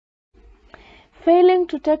Failing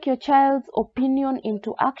to take your child's opinion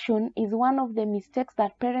into action is one of the mistakes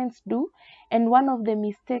that parents do, and one of the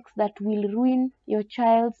mistakes that will ruin your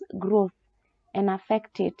child's growth and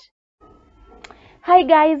affect it. Hi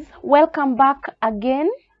guys, welcome back again.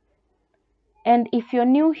 And if you're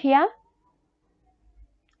new here,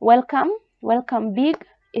 welcome big.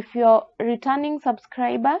 If you're returning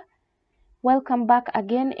subscriber, welcome back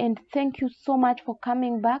again, and thank you so much for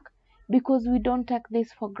coming back, because we don't take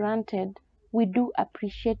this for granted. We do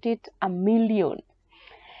appreciate it a million.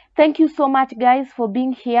 Thank you so much guys for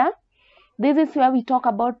being here. This is where we talk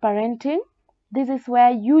about parenting. This is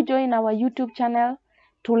where you join our YouTube channel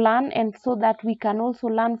to learn, and so that we can also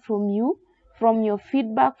learn from you, from your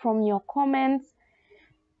feedback, from your comments.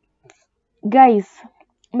 Guys,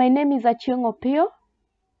 my name is Achieng Opio,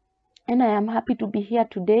 and I am happy to be here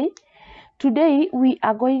today. Today we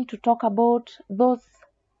are going to talk about those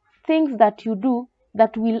things that you do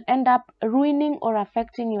that will end up ruining or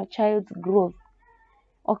affecting your child's growth.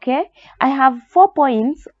 Okay, I have 4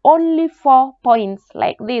 points, only 4 points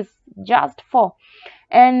like this, just 4,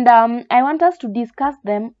 and I want us to discuss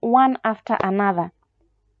them one after another.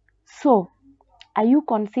 So, are you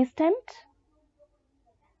consistent?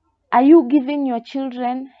 Are you giving your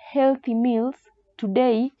children healthy meals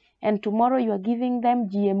today, and tomorrow you are giving them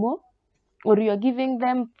GMO, or you are giving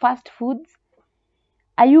them fast foods?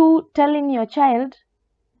 Are you telling your child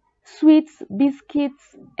sweets,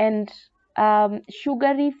 biscuits, and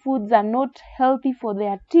sugary foods are not healthy for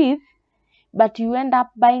their teeth, but you end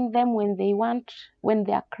up buying them when they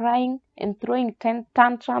are crying and throwing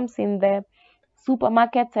tantrums in the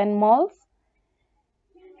supermarkets and malls?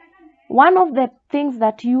 One of the things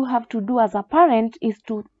that you have to do as a parent is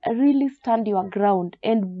to really stand your ground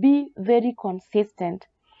and be very consistent,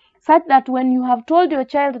 such that when you have told your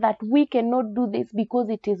child that we cannot do this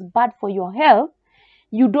because it is bad for your health,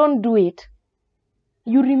 you don't do it.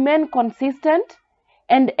 You remain consistent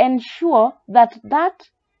and ensure that that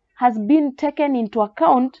has been taken into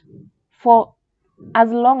account for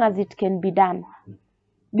as long as it can be done.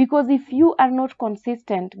 Because if you are not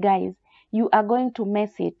consistent, guys, you are going to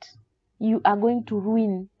mess it. You are going to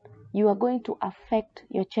ruin. You are going to affect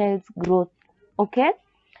your child's growth. Okay?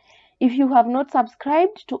 If you have not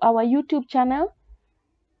subscribed to our YouTube channel,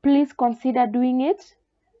 please consider doing it.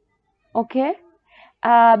 Okay?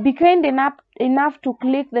 Be kind enough to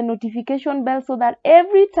click the notification bell, so that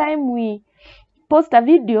every time we post a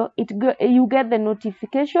video, you get the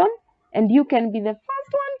notification and you can be the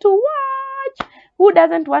first one to watch. Who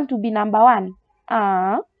doesn't want to be number one?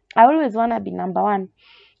 I always want to be number one,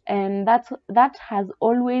 and that has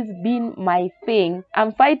always been my thing.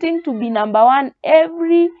 I'm fighting to be number one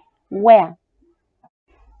everywhere.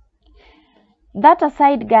 That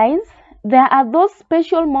aside, guys, there are those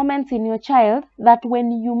special moments in your child that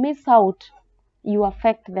when you miss out, you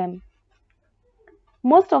affect them.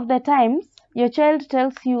 Most of the times, your child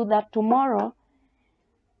tells you that tomorrow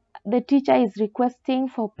the teacher is requesting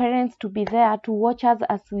for parents to be there to watch us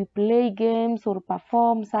as we play games or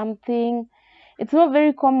perform something. It's not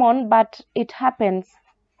very common, but it happens.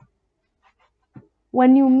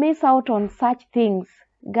 When you miss out on such things,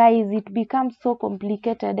 guys, it becomes so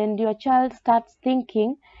complicated, and your child starts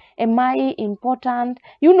thinking, am I important?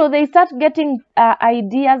 They start getting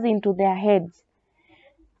ideas into their heads.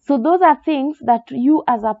 So those are things that you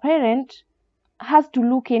as a parent has to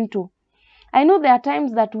look into. I know there are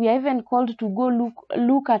times that we are even called to go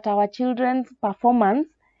look at our children's performance.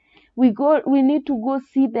 We need to go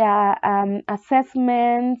see their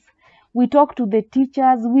assessments. We talk to the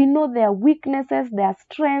teachers. We know their weaknesses, their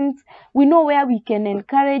strengths. We know where we can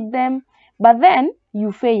encourage them. But then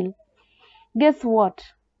you fail. Guess what?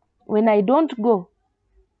 When I don't go,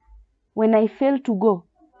 when I fail to go,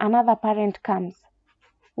 another parent comes.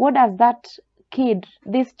 What does that kid,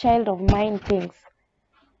 this child of mine, thinks?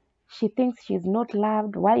 She thinks she's not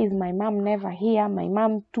loved. Why is my mom never here? My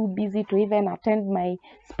mom too busy to even attend my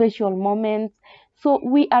special moments. So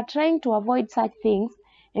we are trying to avoid such things,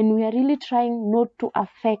 and we are really trying not to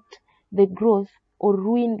affect the growth or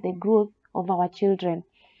ruin the growth of our children.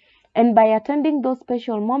 And by attending those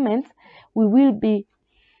special moments, we will be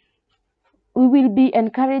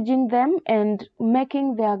encouraging them and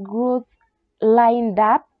making their growth lined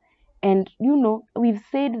up. And we've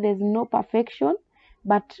said there's no perfection,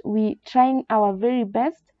 but we trying our very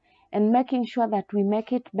best and making sure that we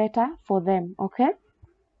make it better for them. Okay?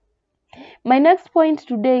 My next point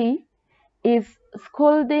today is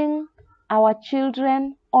scolding our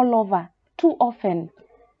children all over too often.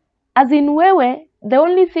 As in wewe, the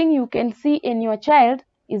only thing you can see in your child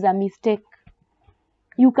is a mistake.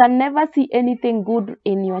 You can never see anything good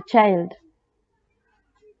in your child.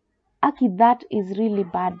 Aki, that is really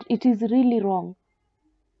bad. It is really wrong.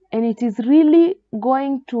 And it is really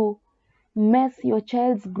going to mess your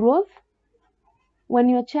child's growth. When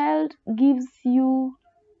your child gives you,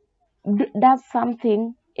 does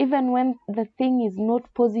something, even when the thing is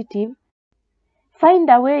not positive, find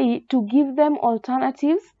a way to give them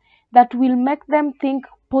alternatives that will make them think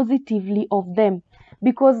positively of them,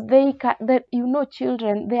 because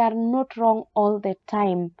children, they are not wrong all the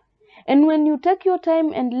time. And when you take your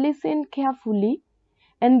time and listen carefully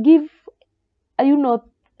and give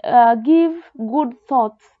give good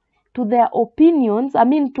thoughts to their opinions,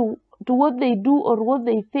 to what they do or what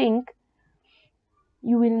they think,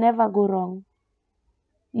 you will never go wrong.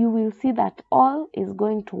 You will see that all is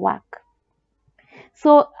going to work.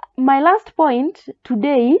 So my last point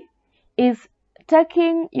today is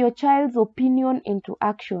taking your child's opinion into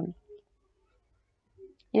action.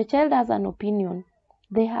 Your child has an opinion,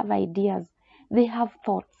 they have ideas, they have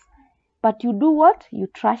thoughts, but you do what? You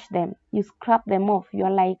trash them, you scrap them off. You're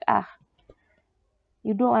like,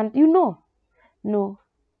 you don't want, no,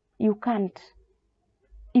 you can't.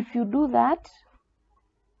 If you do that,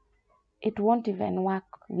 it won't even work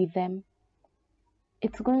with them.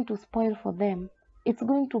 It's going to spoil for them. It's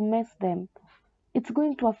going to mess them. It's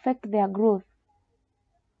going to affect their growth.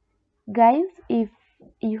 Guys, if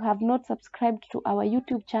you have not subscribed to our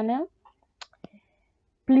YouTube channel,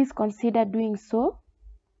 please consider doing so.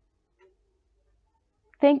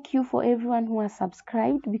 Thank you for everyone who has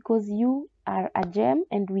subscribed, because you are a gem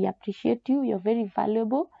and we appreciate you. You're very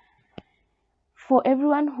valuable. For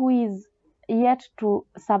everyone who is yet to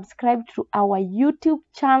subscribe to our YouTube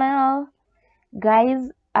channel, guys,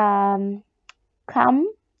 come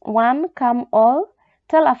one, come all.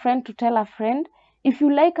 Tell a friend to tell a friend. If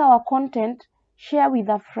you like our content, share with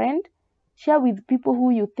a friend, share with people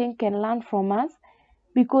who you think can learn from us,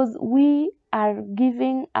 because we are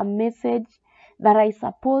giving a message that I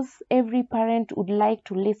suppose every parent would like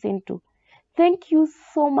to listen to. Thank you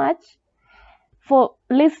so much for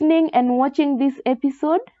listening and watching this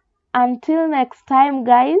episode. Until next time,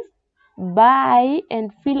 guys, bye,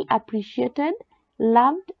 and feel appreciated,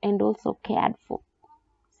 loved, and also cared for.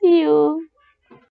 See you.